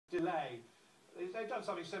delay. They've done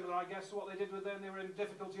something similar, I guess, to what they did when they were in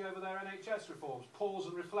difficulty over their NHS reforms. Pause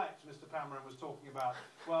and reflect, Mr. Cameron was talking about.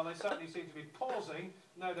 Well, they certainly seem to be pausing.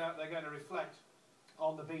 No doubt they're going to reflect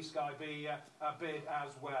on the B-Sky B bid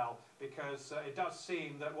as well, because it does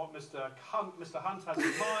seem that what Mr. Hunt has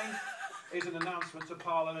in mind is an announcement to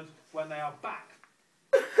Parliament when they are back.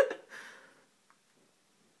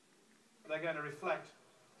 They're going to reflect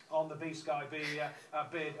on the B-Sky B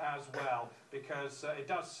bid as well, because it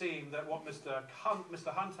does seem that what Mr.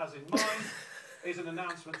 Hunt has in mind is an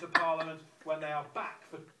announcement to Parliament when they are back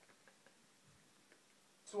for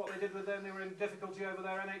what they did when they were in difficulty over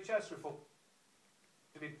their NHS reform.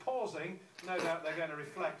 To be pausing, no doubt they're going to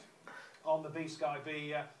reflect on the B-Sky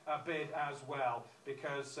B bid as well,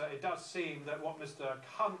 because it does seem that what Mr.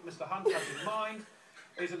 Hunt has in mind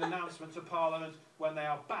is an announcement to Parliament when they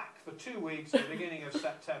are back for 2 weeks at the beginning of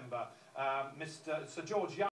September. Sir George Young